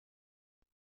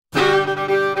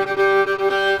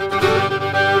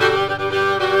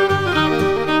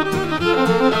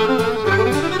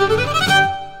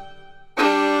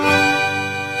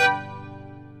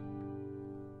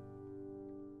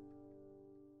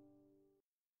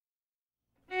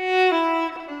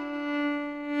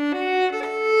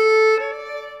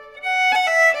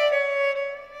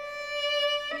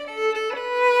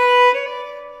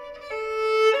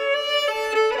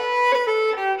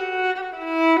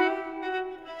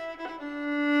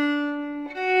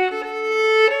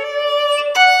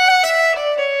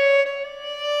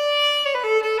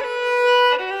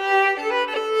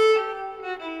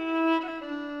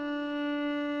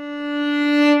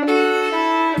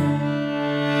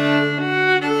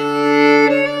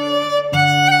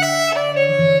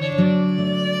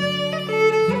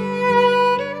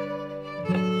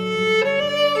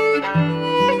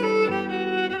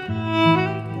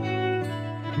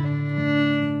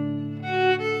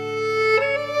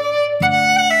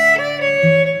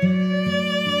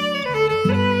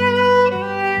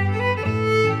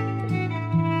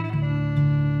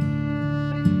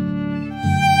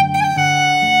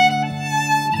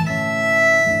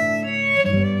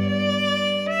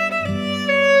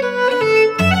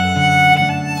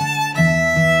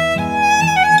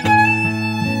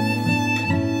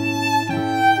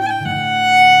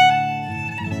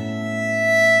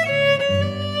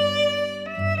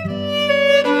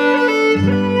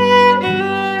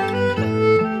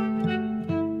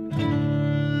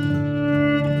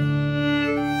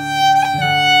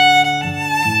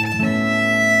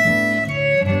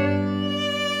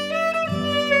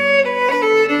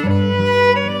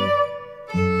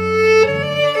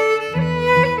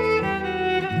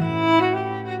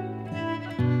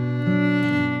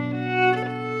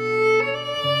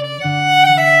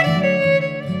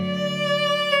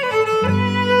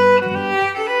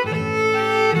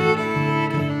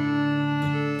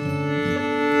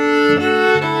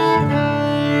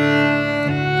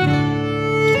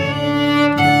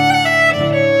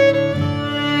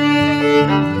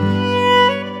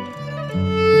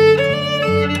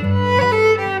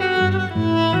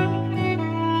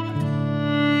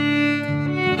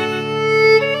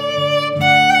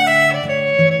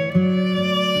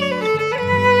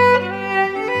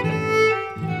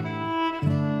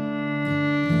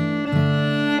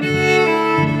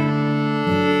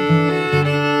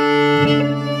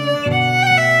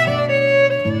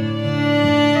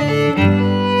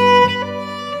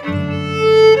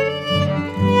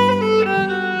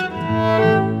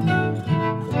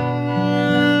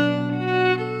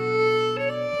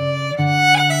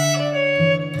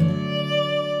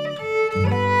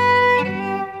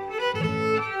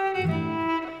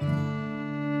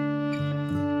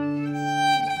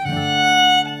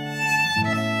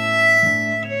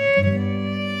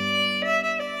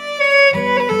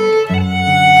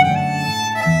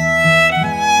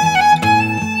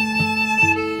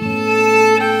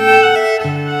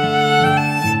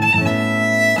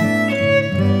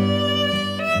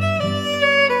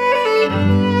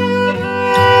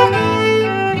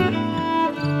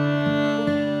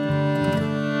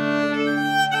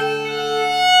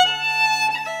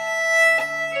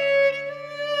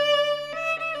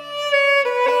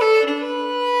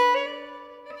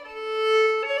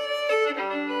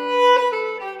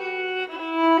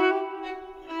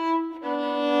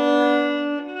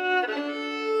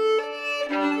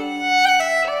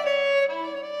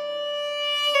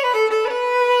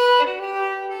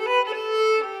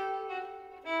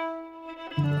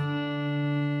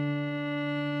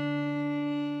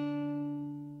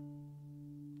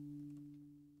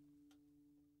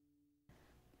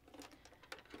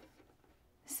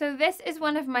So this is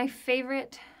one of my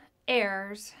favorite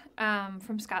airs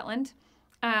from Scotland.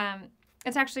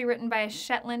 It's actually written by a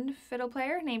Shetland fiddle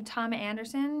player named Tom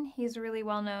Anderson. He's really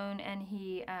well known, and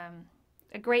he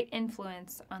a great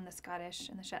influence on the Scottish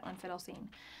and the Shetland fiddle scene.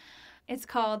 It's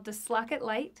called the Slockit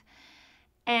Light,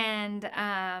 and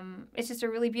it's just a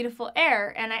really beautiful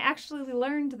air. And I actually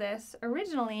learned this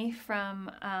originally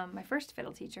from my first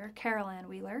fiddle teacher, Carol Ann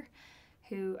Wheeler,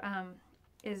 who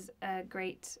is a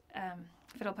great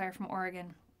fiddle player from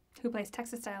Oregon who plays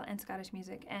Texas style and Scottish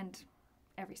music and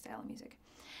every style of music.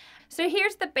 So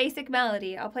here's the basic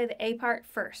melody. I'll play the A part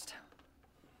first.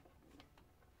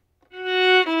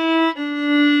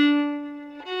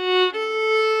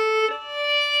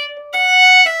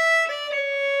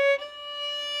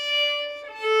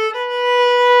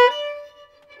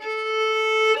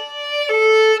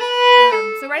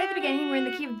 So right at the beginning, we're in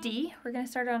the key of D. We're going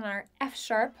to start on our F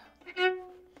sharp.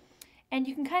 And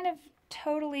you can kind of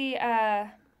totally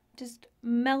just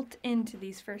melt into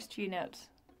these first few notes.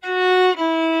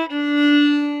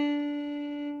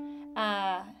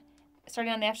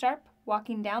 Starting on the F sharp,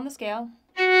 walking down the scale.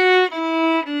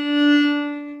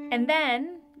 And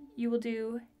then you will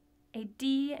do a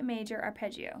D major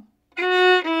arpeggio.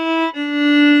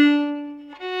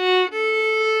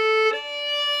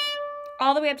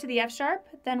 All the way up to the F sharp,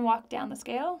 then walk down the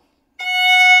scale.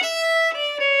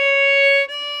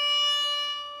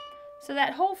 So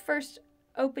that whole first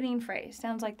opening phrase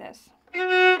sounds like this.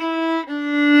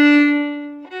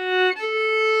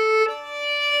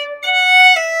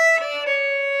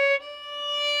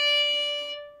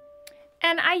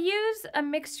 And I use a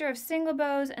mixture of single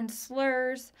bows and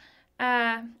slurs.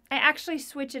 I actually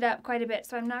switch it up quite a bit,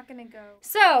 so I'm not going to go.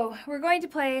 So we're going to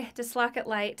play the Slockit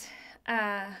Light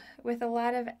with a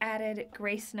lot of added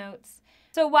grace notes.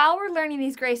 So while we're learning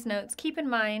these grace notes, keep in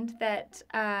mind that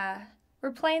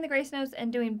we're playing the grace notes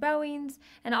and doing bowings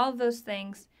and all of those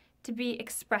things to be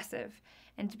expressive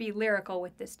and to be lyrical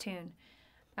with this tune.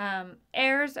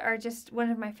 Airs are just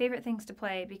one of my favorite things to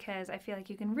play because I feel like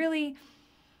you can really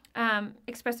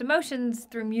express emotions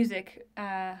through music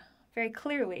very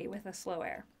clearly with a slow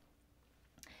air.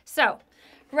 So,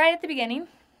 right at the beginning,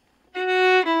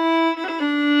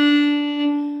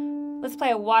 let's play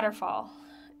a waterfall.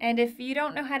 And if you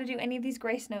don't know how to do any of these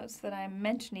grace notes that I'm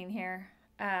mentioning here,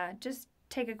 just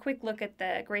take a quick look at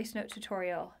the grace note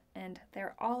tutorial, and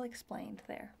they're all explained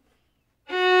there.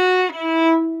 So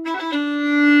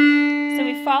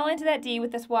we fall into that D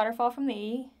with this waterfall from the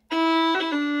E.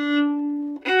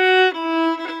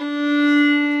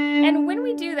 And when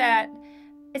we do that,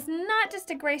 it's not just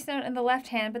a grace note in the left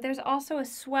hand, but there's also a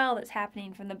swell that's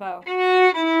happening from the bow.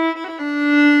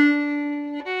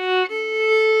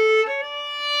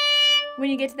 When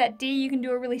you get to that D, you can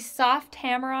do a really soft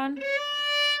hammer-on.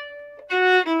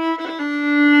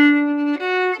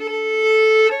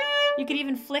 You could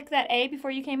even flick that A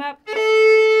before you came up.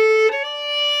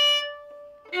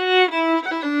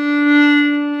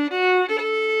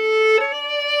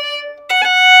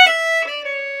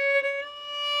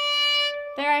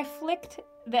 There I flicked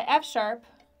the F sharp,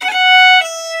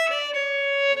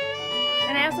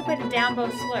 and I also played a down bow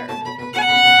slur.